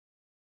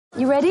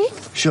You ready?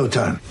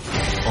 Showtime.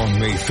 On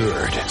May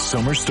 3rd,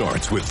 summer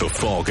starts with The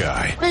Fall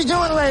Guy. Let's do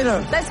it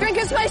later. Let's drink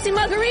a spicy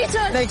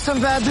margarita. Make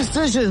some bad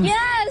decisions.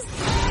 Yes!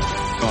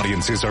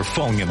 Audiences are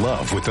falling in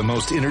love with the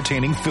most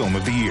entertaining film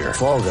of the year.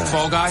 Fall Guy.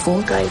 Fall Guy?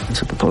 Fall Guy.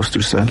 That's what the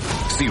poster said.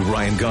 See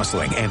Ryan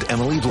Gosling and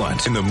Emily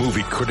Blunt in the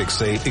movie critics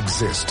say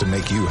exists to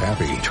make you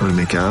happy. Trying to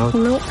make it out?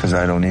 Nope. Because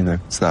I don't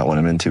either. It's not what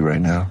I'm into right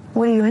now.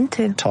 What are you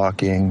into?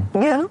 Talking.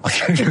 Yeah.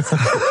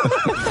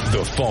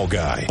 The Fall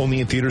Guy.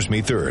 Only in theaters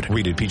May 3rd.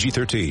 Rated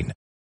PG-13.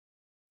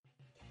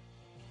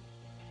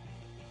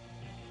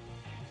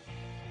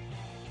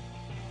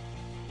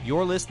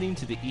 You're listening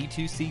to the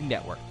E2C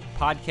Network,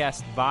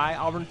 podcast by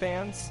Auburn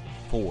fans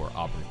for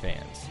Auburn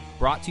fans.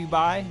 Brought to you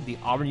by the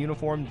Auburn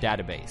Uniform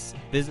Database.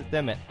 Visit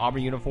them at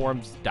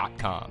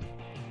auburnuniforms.com.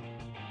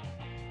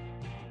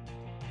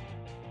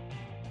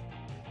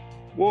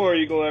 War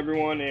Eagle,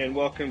 everyone, and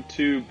welcome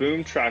to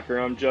Boom Tracker.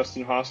 I'm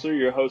Justin Hostler,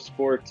 your host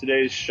for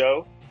today's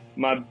show.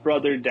 My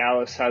brother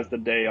Dallas has the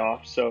day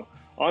off, so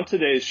on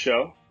today's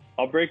show,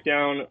 I'll break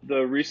down the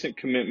recent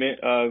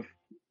commitment of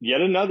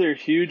yet another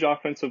huge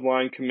offensive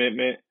line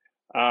commitment.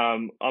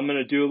 I'm going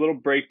to do a little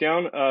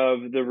breakdown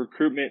of the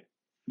recruitment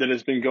that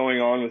has been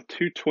going on with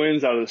two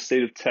twins out of the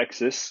state of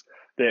Texas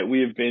that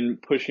we have been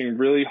pushing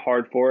really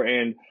hard for.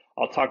 And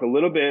I'll talk a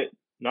little bit,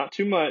 not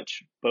too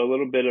much, but a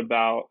little bit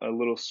about a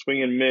little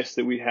swing and miss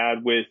that we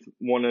had with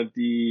one of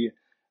the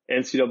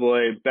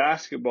NCAA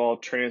basketball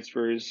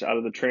transfers out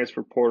of the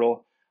transfer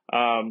portal.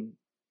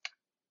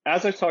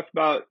 As I talked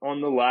about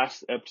on the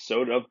last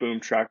episode of Boom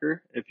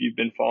Tracker, if you've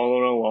been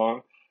following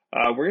along,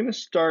 we're going to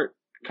start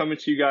coming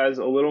to you guys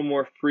a little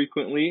more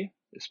frequently,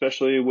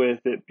 especially with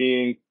it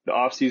being the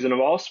off season of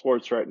all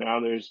sports right now.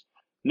 There's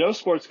no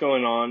sports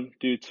going on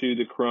due to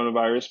the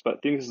coronavirus,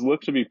 but things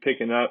look to be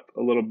picking up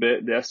a little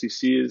bit. The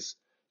SEC is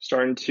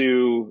starting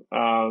to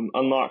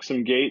unlock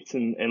some gates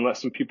and let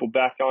some people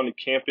back onto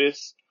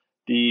campus.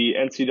 The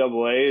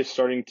NCAA is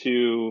starting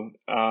to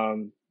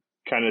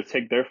kind of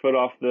take their foot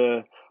off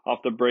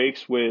the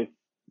brakes with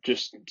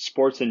just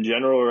sports in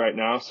general right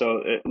now.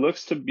 So it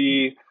looks to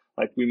be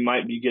like we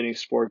might be getting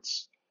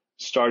sports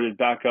started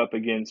back up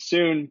again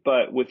soon,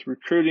 but with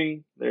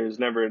recruiting, there's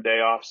never a day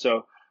off.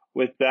 So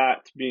with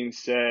that being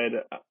said,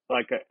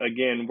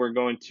 again, we're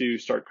going to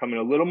start coming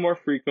a little more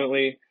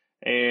frequently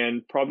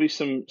and probably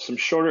some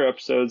shorter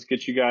episodes,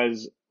 get you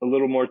guys a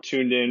little more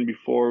tuned in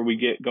before we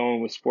get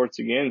going with sports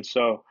again.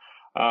 So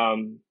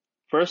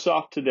first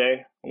off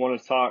today, I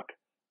want to talk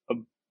a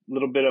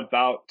little bit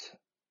about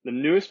the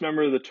newest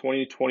member of the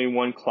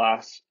 2021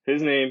 class.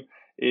 His name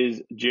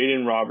is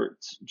Jaden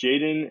Roberts.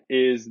 Jaden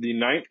is the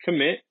 9th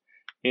commit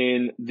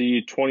in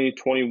the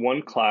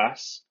 2021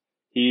 class.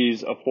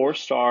 He's a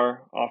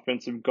 4-star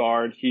offensive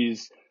guard.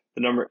 He's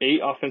the number 8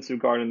 offensive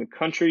guard in the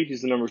country.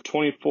 He's the number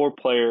 24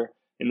 player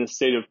in the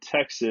state of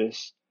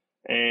Texas.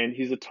 And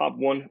he's a top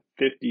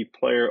 150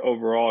 player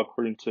overall,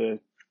 according to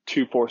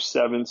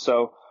 247.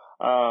 So,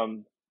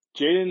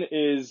 Jaden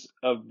is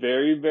a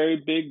very,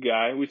 very big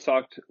guy. We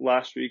talked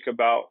last week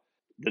about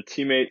the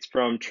teammates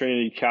from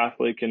Trinity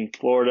Catholic in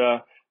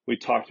Florida. We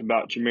talked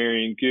about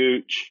Jamarian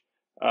Gooch.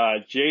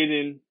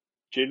 Jaden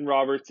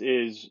Roberts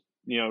is,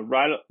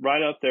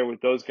 right up there with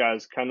those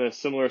guys, kind of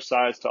similar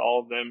size to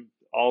all of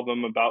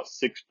them about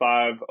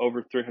 6'5",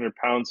 over 300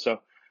 pounds. So,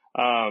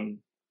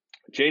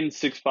 Jaden's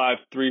 6'5",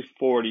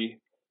 340.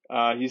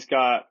 He's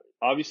got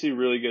obviously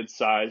really good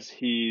size.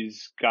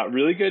 He's got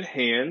really good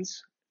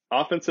hands.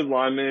 Offensive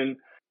linemen,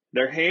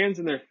 their hands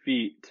and their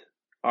feet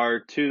are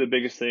two of the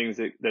biggest things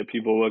that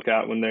people look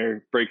at when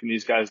they're breaking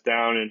these guys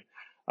down.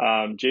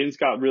 And Jaden's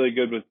got really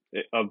good with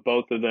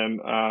both of them.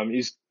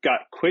 He's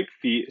got quick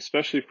feet,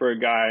 especially for a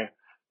guy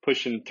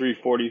pushing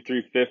 340,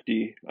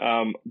 350.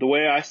 The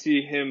way I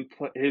see him,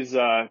 his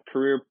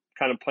career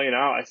kind of playing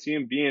out, I see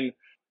him being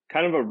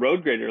kind of a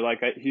road grader.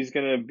 He's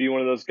going to be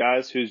one of those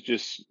guys who's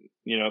just,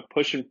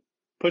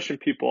 pushing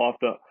people off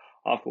the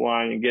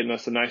line and getting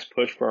us a nice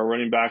push for our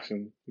running backs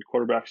and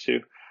quarterbacks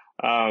too.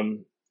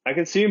 I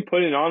can see him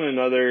putting on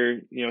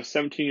another,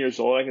 17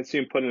 years old. I can see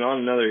him putting on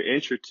another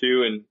inch or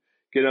two and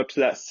get up to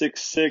that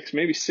 6'6",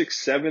 maybe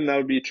 6'7". That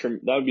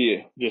would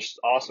be just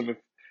awesome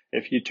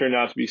if he turned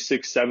out to be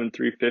 6'7",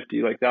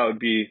 350. Like that would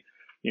be,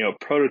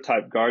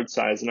 prototype guard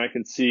size. And I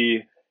can see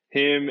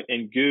him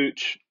and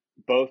Gooch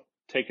both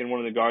taking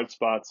one of the guard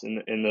spots in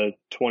the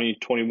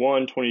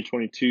 2021,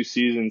 2022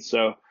 season.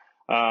 So,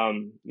 I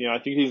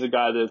think he's a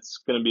guy that's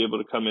going to be able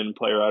to come in and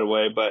play right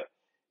away. But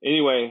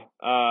anyway,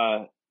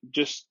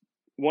 just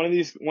one of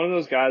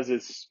those guys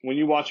is when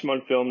you watch him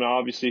on film. Now,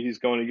 obviously, he's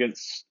going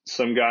against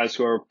some guys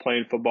who are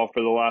playing football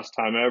for the last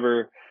time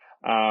ever.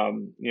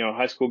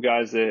 High school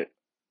guys that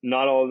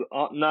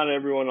not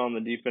everyone on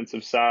the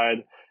defensive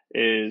side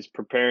is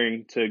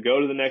preparing to go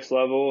to the next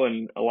level,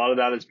 and a lot of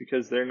that is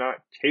because they're not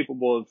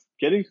capable of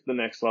getting to the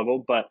next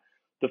level. But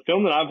the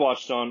film that I've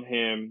watched on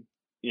him,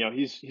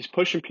 he's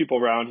pushing people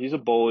around. He's a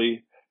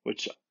bully,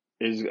 which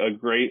is a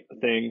great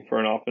thing for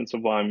an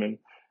offensive lineman.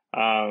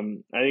 I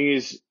think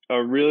he's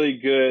a really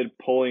good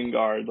pulling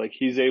guard. Like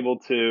he's able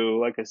to,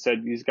 like I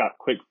said, he's got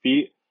quick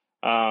feet.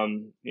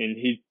 And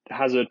he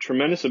has a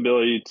tremendous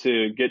ability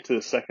to get to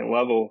the second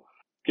level,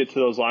 get to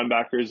those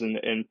linebackers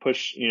and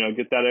push,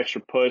 get that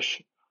extra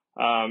push.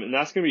 And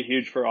that's going to be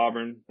huge for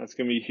Auburn. That's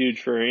going to be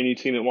huge for any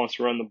team that wants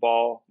to run the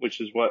ball, which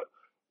is what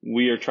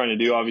we are trying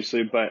to do,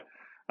 obviously. But,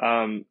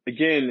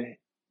 again,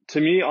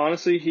 to me,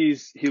 honestly,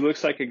 he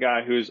looks like a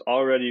guy who is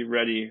already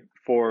ready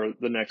for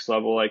the next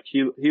level. Like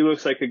he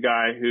looks like a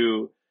guy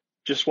who,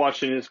 just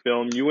watching his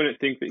film, you wouldn't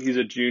think that he's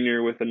a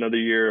junior with another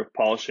year of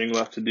polishing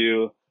left to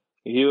do.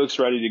 He looks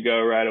ready to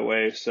go right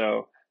away.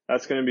 So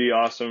that's going to be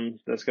awesome.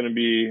 That's going to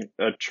be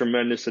a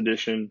tremendous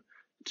addition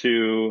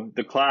to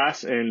the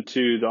class and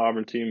to the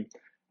Auburn team.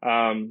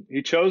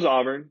 He chose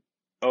Auburn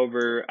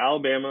over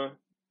Alabama,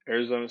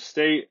 Arizona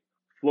State,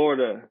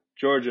 Florida,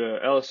 Georgia,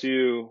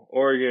 LSU,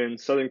 Oregon,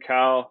 Southern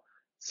Cal,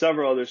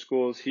 several other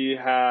schools. He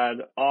had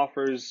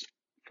offers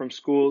from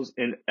schools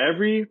in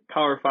every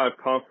Power 5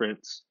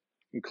 conference,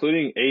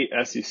 including 8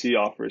 SEC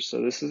offers.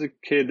 So this is a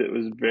kid that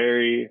was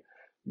very,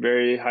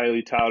 very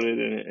highly touted,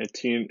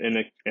 and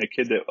a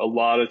kid that a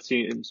lot of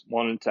teams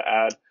wanted to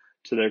add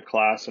to their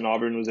class, and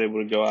Auburn was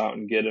able to go out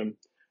and get him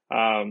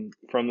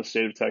from the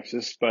state of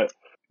Texas. But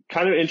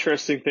kind of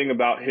interesting thing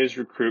about his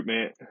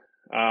recruitment,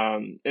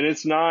 and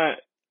it's not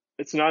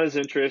as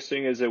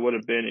interesting as it would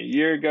have been a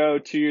year ago,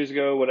 2 years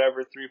ago,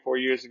 whatever,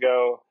 3-4 years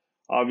ago.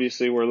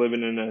 Obviously, we're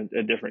living in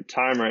a different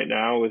time right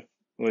now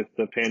with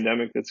the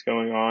pandemic that's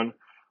going on.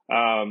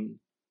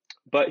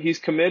 But he's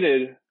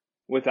committed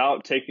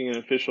without taking an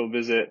official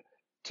visit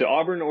to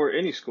Auburn or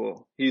any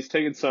school. He's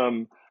taken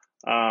some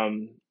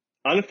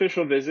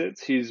unofficial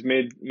visits. He's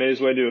made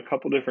his way to a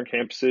couple different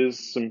campuses,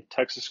 some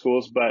Texas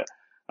schools, but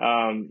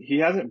he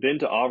hasn't been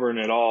to Auburn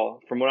at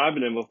all, from what I've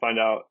been able to find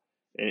out,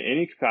 in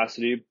any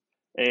capacity.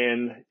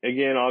 And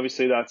again,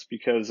 obviously that's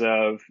because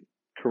of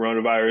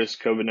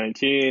coronavirus,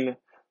 COVID-19,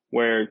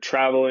 where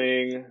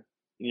traveling,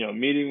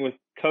 meeting with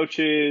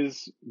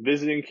coaches,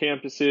 visiting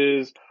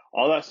campuses,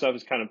 all that stuff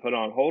is kind of put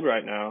on hold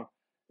right now.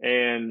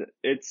 And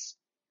it's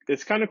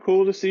kind of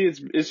cool to see.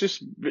 It's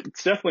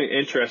definitely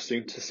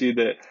interesting to see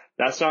that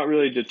that's not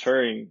really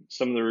deterring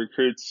some of the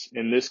recruits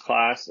in this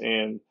class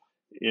and,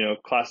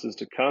 classes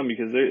to come,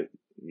 because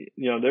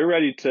they're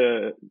ready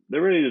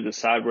to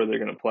decide where they're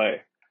going to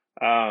play.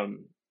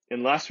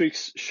 In last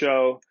week's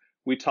show,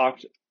 we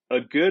talked a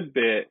good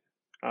bit,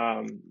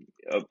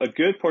 a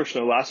good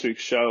portion of last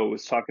week's show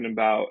was talking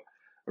about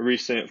a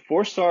recent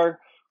 4-star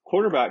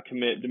quarterback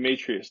commit,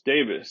 Demetrius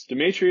Davis.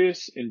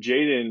 Demetrius and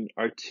Jaden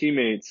are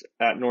teammates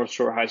at North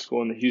Shore High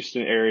School in the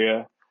Houston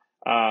area.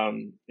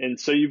 And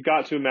so you've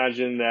got to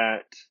imagine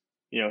that,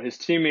 his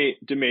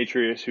teammate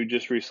Demetrius, who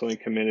just recently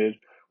committed,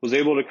 was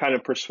able to kind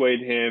of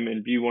persuade him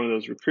and be one of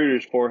those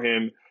recruiters for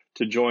him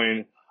to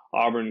join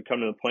Auburn and come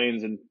to the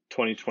Plains in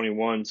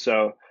 2021.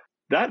 So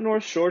that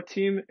North Shore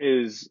team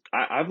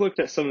I've looked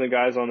at some of the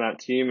guys on that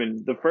team,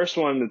 and the first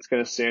one that's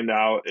going to stand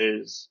out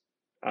is,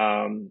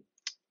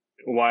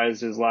 why is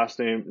his last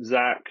name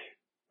Zach?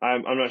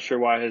 I'm not sure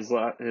why his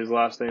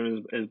last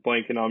name is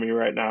blanking on me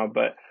right now,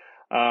 but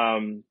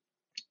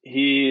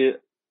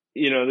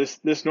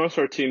this North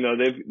Shore team, though,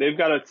 they've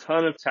got a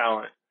ton of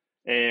talent,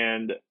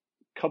 and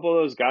a couple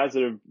of those guys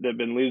that have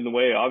been leading the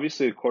way.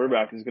 Obviously, the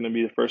quarterback is going to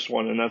be the first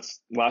one, and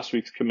that's last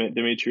week's commit,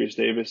 Demetrius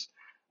Davis.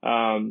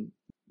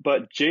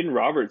 But Jaden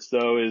Roberts,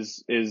 though,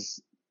 is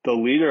the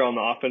leader on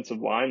the offensive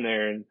line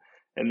there, and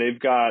they've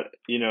got,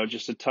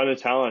 just a ton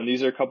of talent.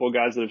 These are a couple of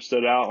guys that have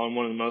stood out on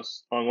one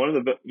of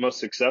the most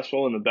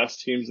successful and the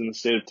best teams in the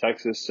state of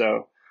Texas.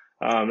 So,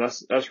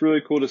 that's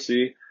really cool to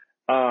see.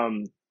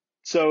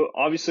 So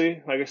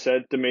obviously, like I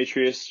said,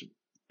 Demetrius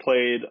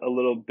played a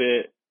little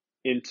bit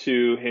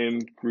into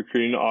him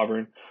recruiting to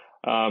Auburn.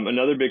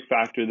 Another big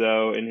factor,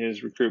 though, in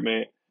his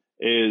recruitment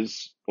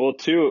is,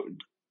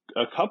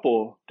 a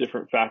couple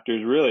different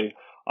factors, really.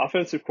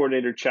 Offensive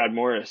coordinator Chad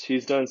Morris,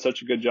 he's done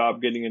such a good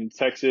job getting into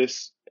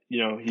Texas.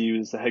 He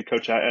was the head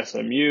coach at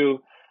SMU.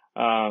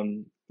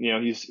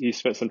 He's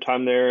spent some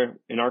time there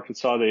in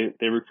Arkansas.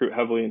 They recruit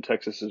heavily in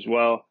Texas as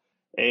well.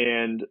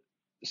 And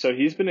so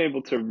he's been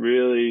able to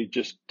really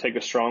just take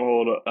a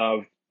stronghold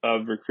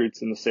of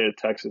recruits in the state of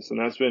Texas. And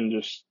that's been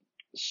just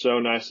so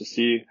nice to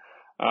see.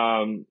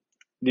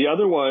 The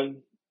other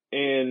one,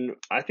 and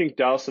I think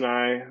Dallas and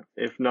I,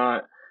 if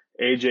not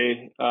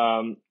AJ,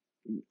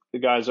 the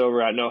guys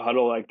over at No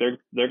Huddle, like they're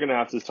going to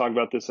have to talk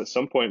about this at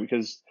some point,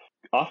 because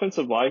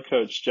offensive line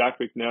coach Jack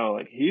McNeil,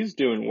 like, he's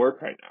doing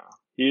work right now.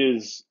 He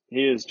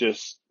is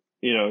just,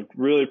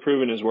 really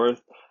proven his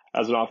worth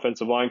as an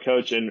offensive line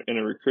coach and a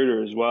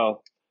recruiter as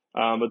well.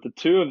 But the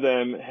two of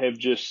them have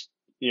just,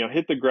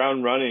 hit the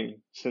ground running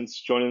since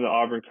joining the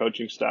Auburn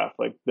coaching staff.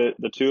 Like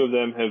the two of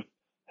them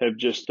have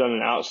just done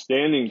an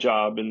outstanding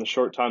job in the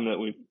short time that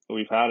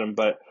we've had them.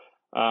 But,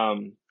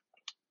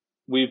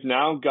 we've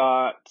now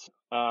got,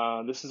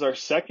 this is our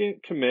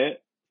second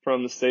commit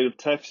from the state of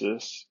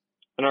Texas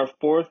and our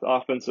fourth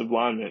offensive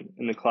lineman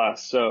in the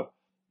class. So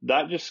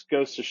that just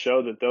goes to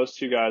show that those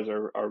two guys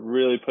are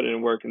really putting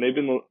in work, and they've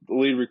been the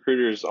lead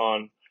recruiters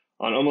on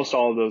almost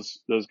all of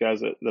those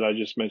guys that I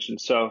just mentioned.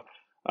 So,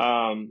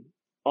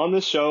 on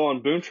this show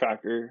on Boom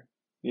Tracker,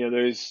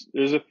 there's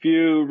a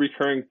few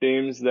recurring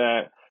themes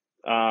that,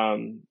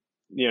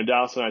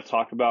 Dallas and I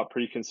talk about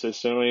pretty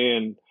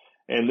consistently.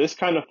 And this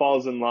kind of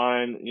falls in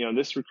line,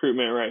 this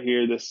recruitment right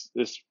here, this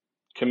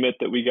commit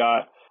that we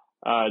got,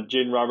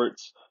 Jaden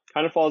Roberts,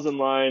 kind of falls in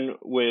line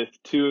with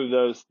two of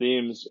those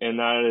themes. And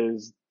that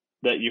is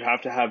that you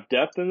have to have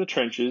depth in the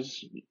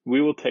trenches.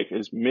 We will take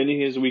as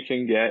many as we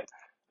can get.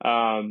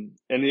 And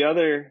the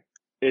other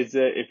is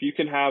that if you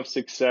can have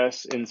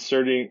success in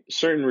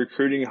certain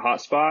recruiting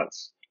hot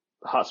states,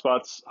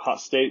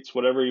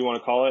 whatever you want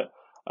to call it,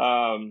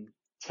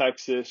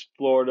 Texas,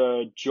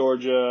 Florida,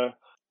 Georgia,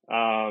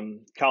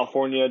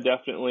 California,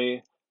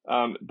 definitely.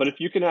 But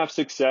if you can have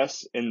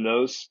success in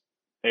those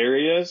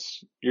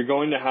areas, you're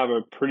going to have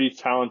a pretty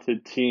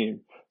talented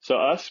team. So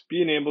us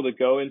being able to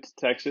go into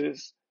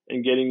Texas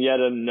and getting yet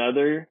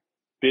another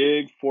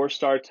big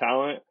 4-star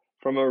talent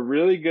from a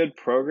really good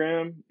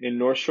program in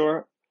North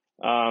Shore,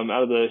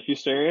 out of the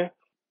Houston area,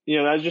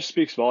 that just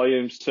speaks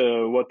volumes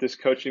to what this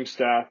coaching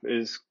staff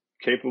is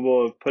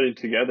capable of putting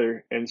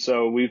together. And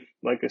so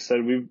like I said,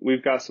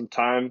 we've got some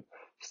time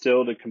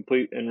still to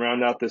complete and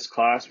round out this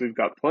class. We've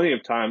got plenty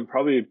of time,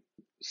 probably a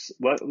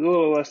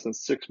little less than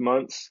 6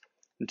 months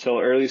until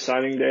early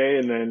signing day,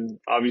 and then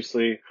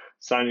obviously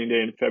signing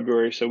day in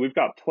February. So we've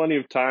got plenty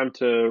of time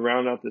to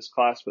round out this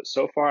class. But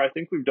so far, I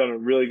think we've done a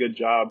really good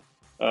job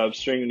of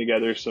stringing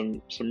together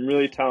some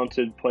really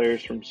talented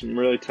players from some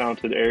really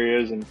talented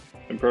areas and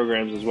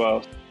programs as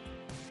well.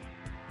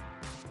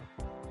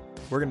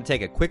 We're going to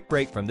take a quick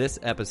break from this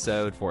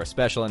episode for a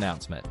special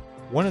announcement.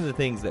 One of the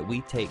things that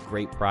we take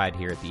great pride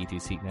here at the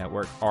E2C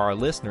Network are our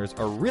listeners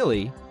are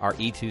really our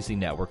E2C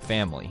Network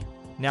family.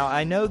 Now,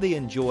 I know they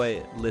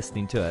enjoy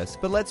listening to us,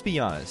 but let's be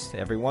honest,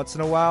 every once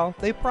in a while,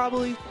 they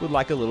probably would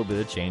like a little bit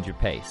of change of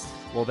pace.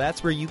 Well,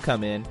 that's where you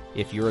come in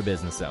if you're a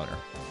business owner.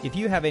 If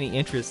you have any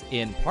interest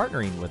in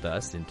partnering with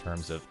us in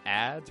terms of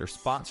ads or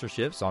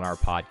sponsorships on our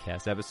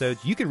podcast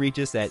episodes, you can reach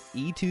us at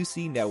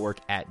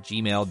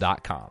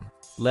e2cnetwork@gmail.com.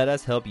 Let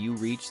us help you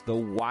reach the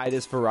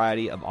widest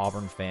variety of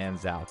Auburn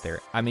fans out there.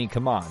 I mean,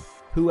 come on.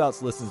 Who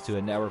else listens to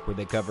a network where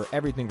they cover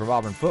everything from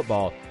Auburn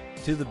football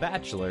to The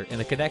Bachelor and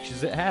the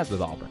connections it has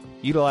with Auburn?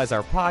 Utilize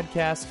our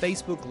podcast,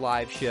 Facebook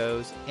Live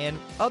shows, and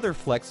other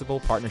flexible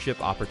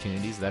partnership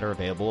opportunities that are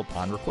available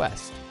upon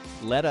request.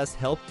 Let us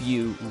help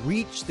you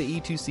reach the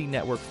E2C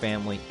Network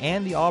family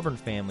and the Auburn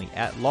family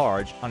at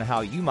large on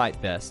how you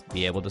might best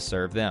be able to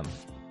serve them.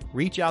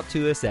 Reach out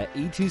to us at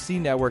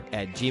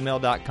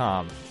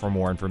e2cnetwork@gmail.com for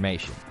more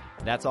information.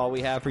 That's all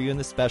we have for you in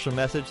this special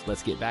message.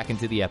 Let's get back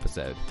into the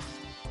episode.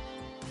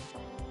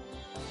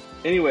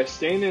 Anyway,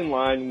 staying in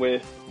line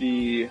with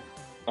the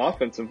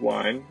offensive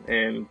line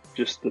and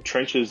just the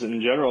trenches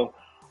in general,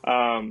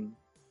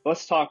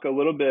 let's talk a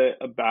little bit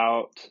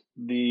about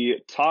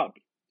the top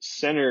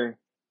center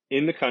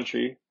in the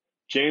country,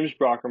 James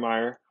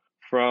Brockermeyer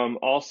from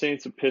All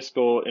Saints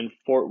Episcopal in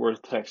Fort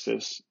Worth,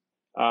 Texas.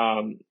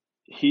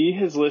 He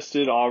has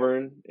listed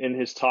Auburn in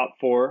his top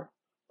 4,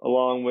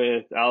 along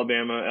with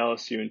Alabama,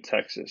 LSU, and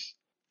Texas.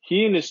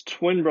 He and his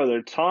twin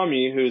brother,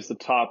 Tommy, who is the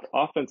top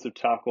offensive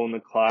tackle in the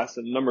class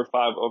and number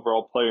 5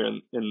 overall player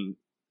in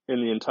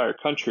the entire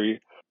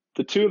country,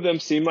 the two of them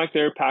seem like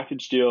they're a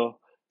package deal,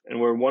 and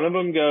where one of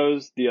them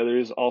goes, the other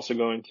is also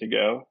going to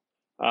go.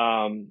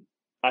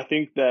 I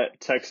think that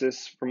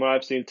Texas, from what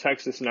I've seen,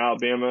 Texas and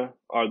Alabama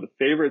are the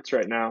favorites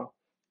right now.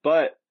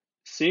 But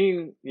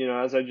seeing,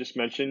 as I just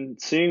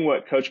mentioned, seeing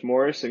what Coach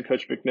Morris and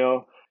Coach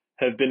McNeil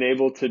have been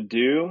able to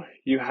do,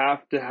 you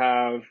have to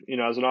have,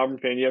 as an Auburn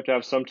fan, you have to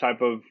have some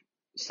type of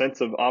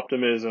sense of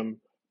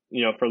optimism,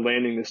 for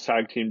landing this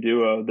tag team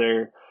duo.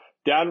 Their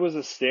dad was a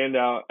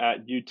standout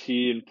at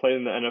UT and played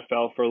in the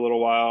NFL for a little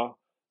while.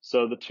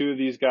 So the two of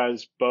these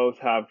guys both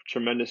have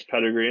tremendous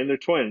pedigree, and they're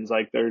twins.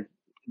 Like they're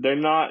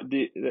not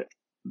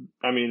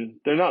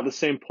they're not the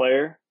same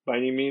player by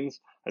any means.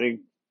 I think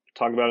we'll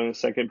talk about it in a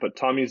second, but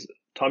Tommy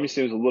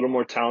seems a little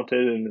more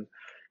talented and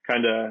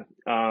kind of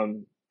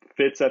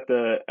fits at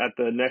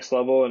the next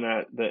level and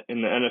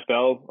in the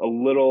NFL a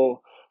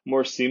little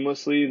more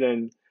seamlessly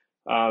than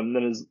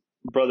his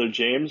brother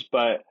James.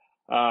 But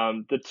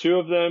the two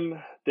of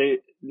them, they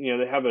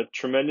have a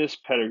tremendous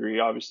pedigree.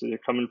 Obviously, they're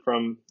coming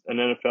from an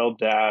NFL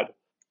dad.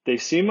 They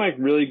seem like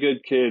really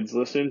good kids.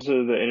 Listening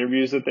to the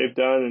interviews that they've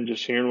done and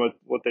just hearing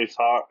what they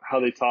talk, how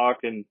they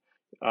talk, and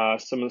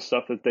some of the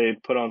stuff that they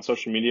put on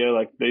social media,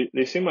 like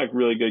they seem like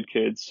really good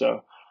kids.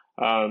 So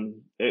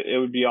it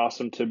would be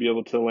awesome to be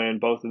able to land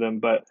both of them.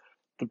 But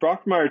the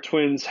Brockermeyer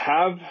twins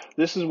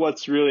this is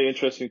what's really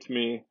interesting to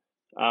me.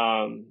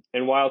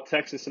 And while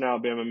Texas and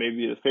Alabama may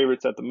be the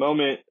favorites at the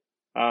moment,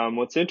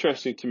 what's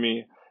interesting to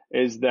me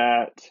is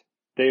that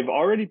they've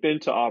already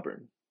been to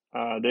Auburn.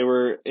 They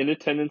were in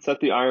attendance at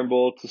the Iron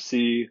Bowl to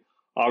see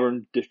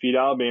Auburn defeat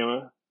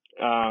Alabama.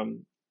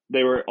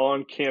 They were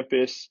on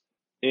campus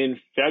in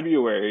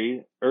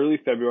February, early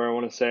February, I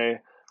want to say,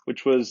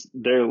 which was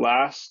their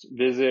last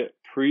visit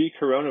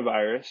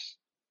pre-coronavirus.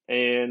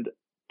 And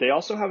they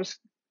also have a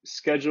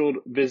scheduled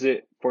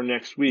visit for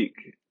next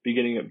week,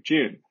 beginning of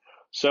June.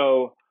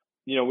 So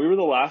we were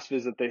the last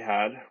visit they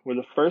had. We're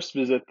the first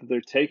visit that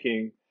they're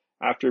taking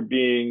after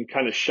being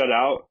kind of shut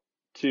out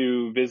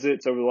to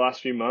visits over the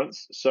last few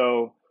months.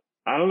 So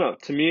I don't know.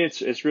 To me,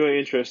 it's really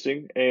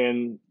interesting,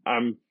 and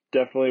I'm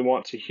definitely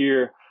want to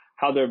hear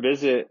how their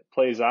visit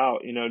plays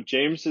out.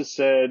 James has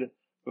said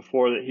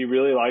before that he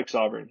really likes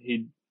Auburn.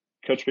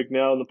 Coach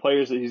McNeil and the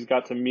players that he's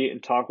got to meet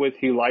and talk with,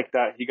 he liked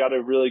that. He got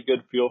a really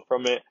good feel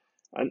from it.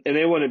 And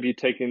they wouldn't be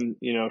taking,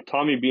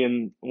 Tommy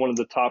being one of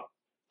the top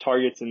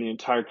targets in the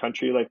entire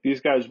country. Like,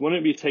 these guys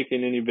wouldn't be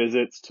taking any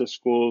visits to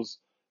schools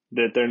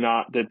that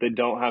they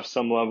don't have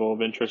some level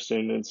of interest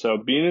in. And so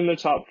being in the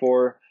top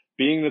 4,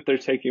 being that they're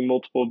taking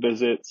multiple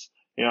visits,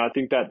 I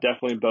think that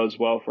definitely bodes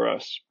well for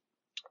us.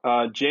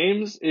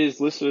 James is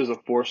listed as a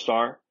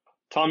 4-star.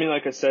 Tommy,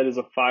 like I said, is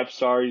a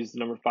 5-star. He's the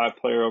number 5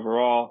 player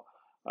overall.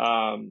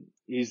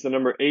 He's the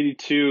number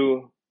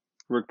 82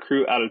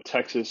 recruit out of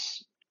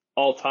Texas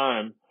all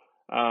time.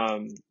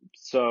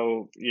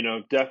 So,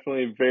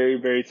 definitely very,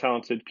 very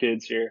talented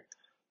kids here.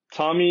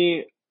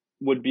 Tommy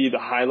would be the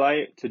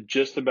highlight to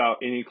just about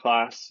any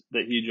class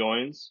that he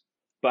joins,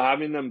 but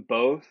having them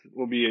both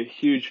will be a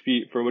huge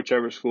feat for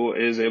whichever school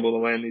is able to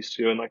land these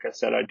two. And like I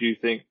said, I do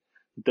think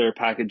they're a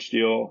package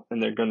deal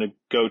and they're going to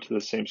go to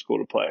the same school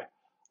to play.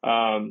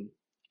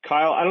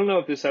 Kyle, I don't know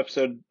if this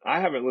episode, I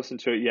haven't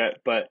listened to it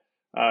yet, but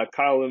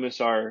Kyle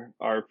Loomis, our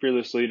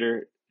fearless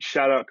leader,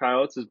 shout out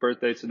Kyle. It's his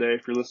birthday today.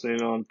 If you're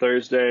listening on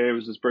Thursday, it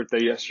was his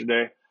birthday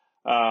yesterday.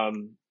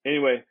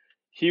 Anyway,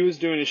 he was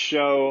doing a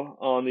show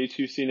on the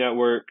E2C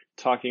network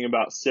talking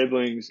about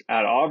siblings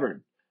at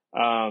Auburn.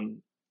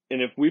 And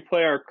if we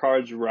play our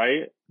cards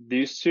right,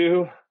 these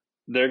two,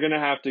 they're going to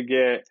have to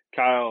get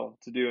Kyle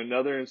to do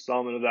another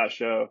installment of that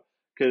show,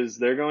 because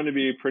they're going to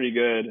be pretty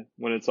good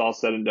when it's all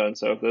said and done.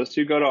 So if those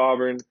two go to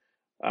Auburn,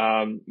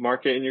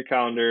 mark it in your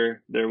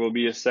calendar. There will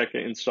be a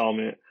second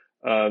installment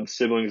of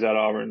Siblings at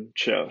Auburn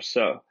show.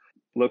 So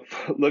look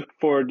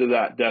forward to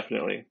that,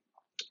 definitely.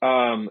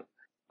 All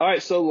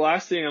right. So the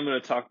last thing I'm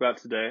going to talk about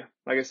today,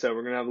 like I said,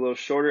 we're going to have a little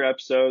shorter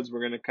episodes. We're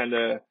going to kind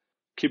of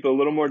keep it a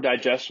little more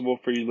digestible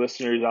for you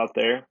listeners out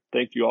there.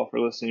 Thank you all for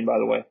listening, by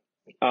the way.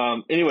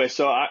 Anyway,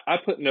 so I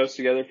put notes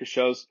together for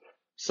shows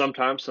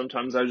sometimes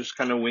I just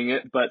kind of wing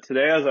it. But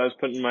today, as I was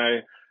putting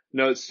my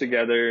notes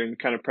together and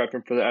kind of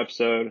prepping for the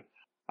episode,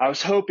 I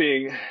was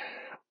hoping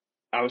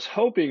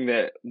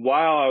that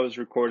while I was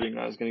recording,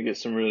 I was going to get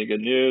some really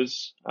good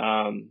news.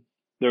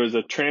 There was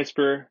a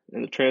transfer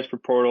in the transfer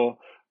portal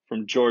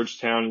from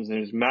Georgetown. His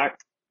name is Mac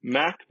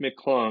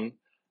McClung.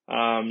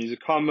 He's a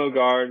combo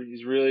guard.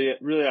 He's really,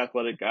 really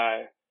athletic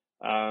guy.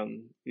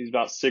 He's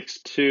about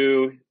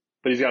 6'2",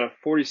 but he's got a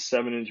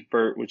 47-inch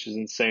vert, which is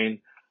insane.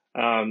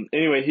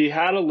 Anyway, he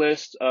had a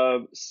list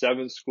of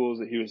 7 schools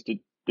that he was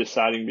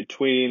deciding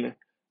between,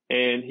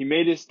 and he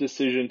made his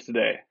decision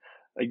today.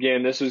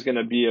 Again, this was going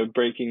to be a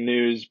breaking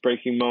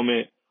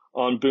moment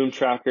on Boom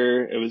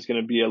Tracker. It was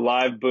going to be a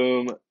live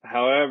boom.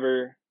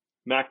 However,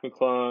 Mac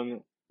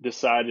McClung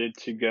decided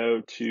to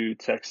go to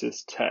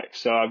Texas Tech.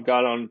 So I've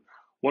got on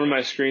one of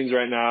my screens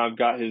right now, I've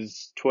got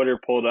his Twitter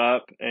pulled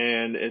up,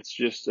 and it's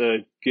just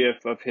a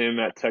GIF of him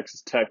at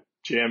Texas Tech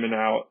jamming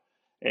out,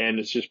 and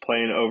it's just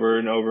playing over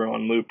and over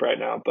on loop right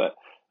now. But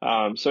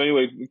so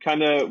anyway,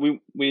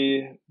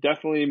 we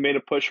definitely made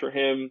a push for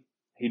him.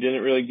 He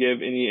didn't really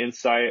give any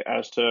insight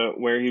as to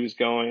where he was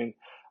going,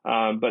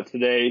 but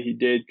today he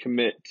did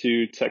commit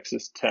to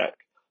Texas Tech.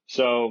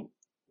 So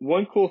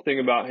one cool thing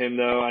about him,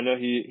 though, I know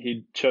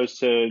he chose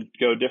to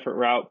go a different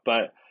route,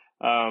 but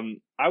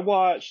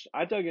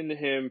I dug into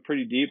him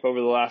pretty deep over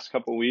the last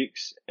couple of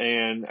weeks,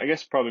 and I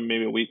guess probably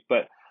maybe a week,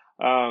 but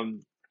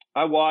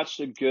I watched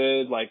a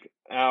good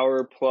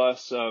hour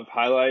plus of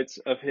highlights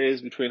of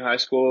his between high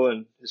school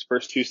and his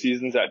first 2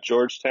 seasons at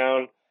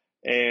Georgetown,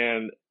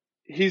 and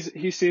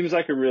he seems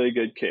like a really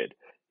good kid.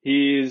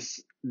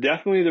 He's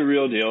definitely the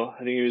real deal. I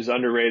think he was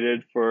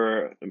underrated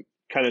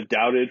kind of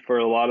doubted for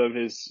a lot of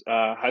his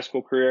high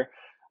school career.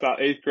 About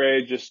 8th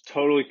grade, just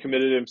totally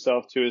committed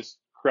himself to his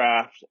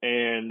craft.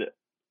 And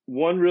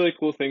one really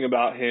cool thing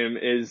about him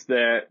is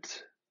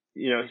that,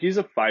 he's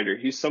a fighter.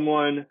 He's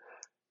someone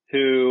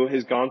who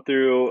has gone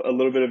through a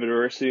little bit of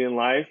adversity in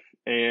life,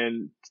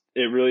 and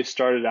it really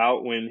started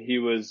out when he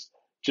was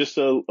just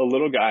a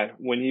little guy.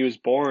 When he was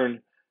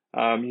born,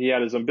 he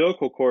had his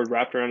umbilical cord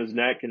wrapped around his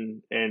neck,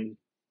 and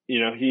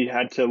he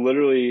had to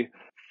literally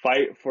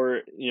fight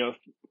for,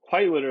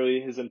 quite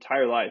literally his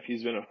entire life.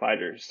 He's been a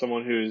fighter,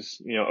 someone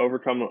who's,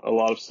 overcome a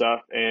lot of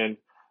stuff. And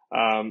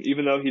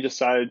even though he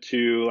decided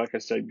to, like I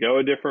said, go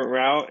a different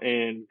route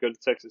and go to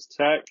Texas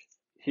Tech,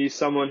 he's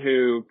someone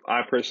who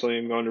I personally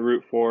am going to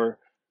root for.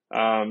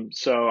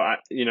 So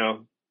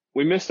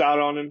we missed out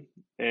on him,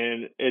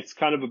 and it's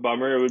kind of a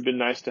bummer. It would have been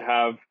nice to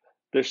have.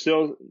 There's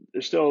still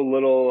a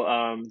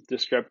little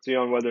discrepancy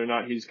on whether or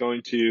not he's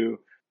going to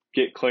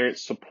get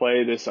clearance to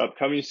play this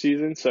upcoming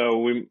season. So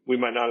we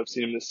might not have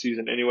seen him this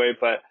season anyway.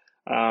 But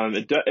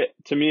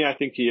to me, I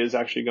think he is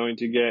actually going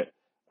to get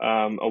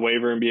a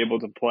waiver and be able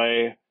to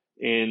play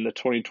in the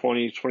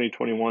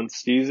 2020-2021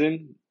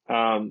 season.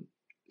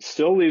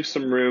 Still leaves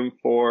some room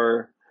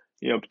for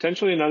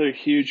potentially another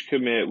huge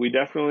commit. We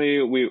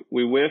definitely,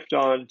 we whiffed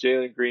on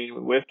Jalen Green.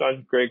 We whiffed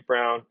on Greg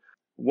Brown.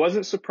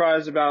 Wasn't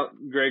surprised about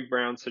Greg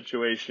Brown's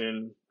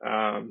situation.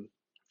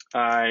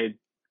 I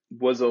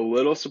was a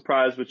little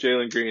surprised with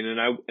Jalen Green,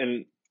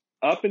 and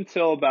up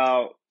until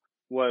about,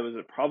 what was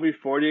it, probably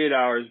 48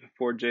 hours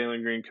before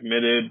Jalen Green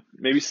committed,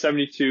 maybe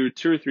 72,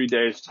 2 or 3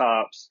 days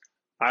tops,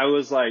 I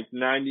was like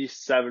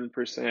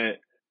 97%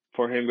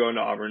 for him going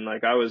to Auburn.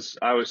 Like I was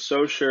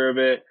so sure of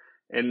it.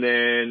 And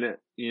then,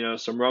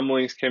 some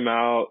rumblings came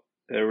out.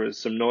 There was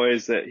some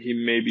noise that he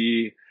may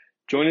be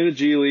joining the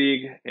G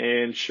League.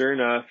 And sure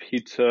enough, he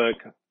took,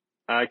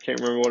 I can't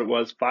remember what it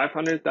was,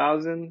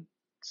 500,000,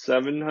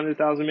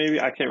 700,000 maybe.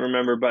 I can't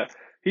remember, but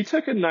he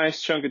took a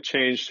nice chunk of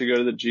change to go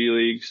to the G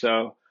League.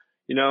 So,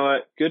 you know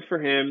what? Good for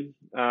him.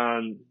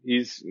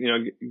 He's,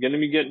 going to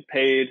be getting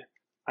paid.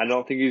 I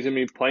don't think he's going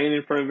to be playing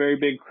in front of very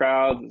big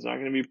crowds. It's not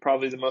going to be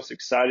probably the most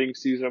exciting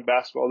season of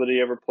basketball that he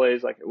ever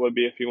plays, like it would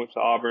be if he went to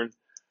Auburn.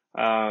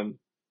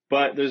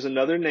 But there's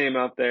another name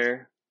out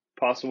there,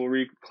 possible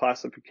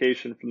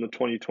reclassification from the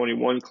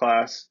 2021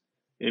 class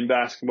in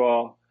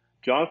basketball,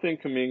 Jonathan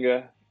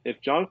Kuminga.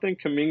 If Jonathan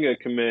Kuminga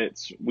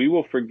commits, we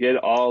will forget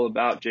all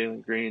about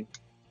Jalen Green.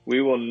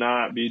 We will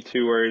not be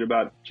too worried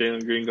about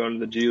Jalen Green going to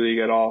the G League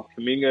at all.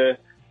 Kuminga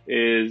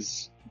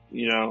is,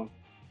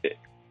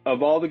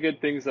 of all the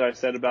good things that I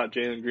said about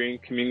Jalen Green,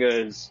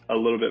 Kuminga is a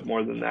little bit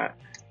more than that.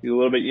 He's a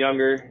little bit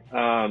younger.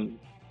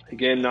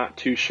 Again, not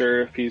too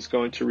sure if he's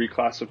going to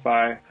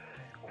reclassify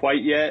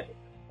quite yet.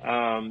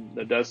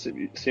 There does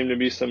seem to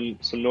be some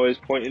noise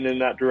pointing in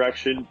that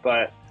direction.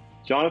 But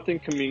Jonathan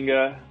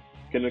Kuminga,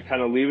 going to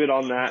kind of leave it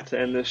on that to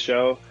end this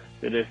show.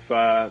 That if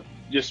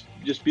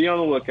just be on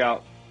the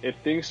lookout. If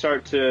things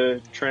start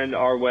to trend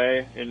our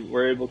way and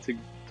we're able to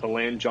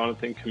land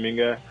Jonathan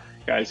Kuminga,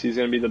 guys, he's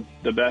going to be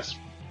the best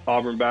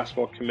Auburn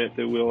basketball commit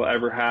that we'll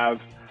ever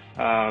have.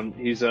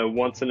 He's a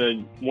once in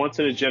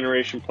a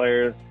generation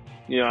player.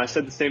 I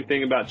said the same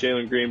thing about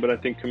Jalen Green, but I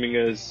think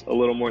Kuminga is a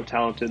little more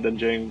talented than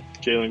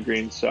Jalen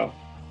Green. So,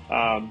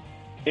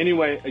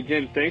 anyway,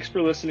 again, thanks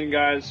for listening,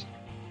 guys.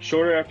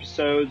 Shorter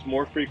episodes,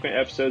 more frequent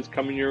episodes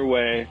coming your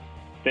way.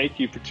 Thank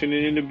you for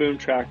tuning into Boom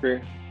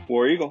Tracker.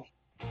 War Eagle.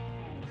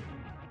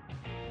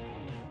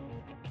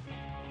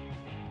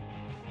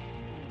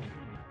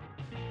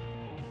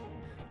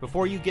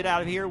 Before you get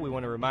out of here, we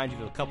want to remind you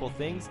of a couple of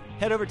things.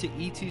 Head over to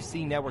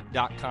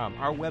e2cnetwork.com,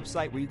 our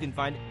website where you can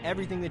find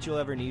everything that you'll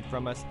ever need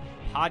from us,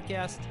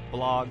 podcasts,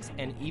 blogs,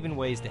 and even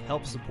ways to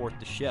help support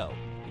the show.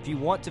 If you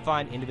want to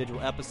find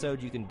individual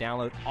episodes, you can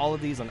download all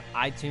of these on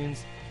iTunes,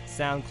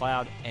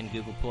 SoundCloud, and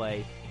Google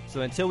Play. So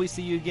until we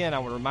see you again, I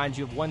want to remind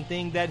you of one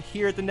thing, that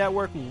here at the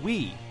network,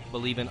 we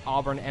believe in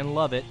Auburn and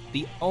love it.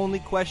 The only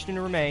question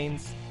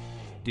remains,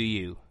 do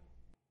you?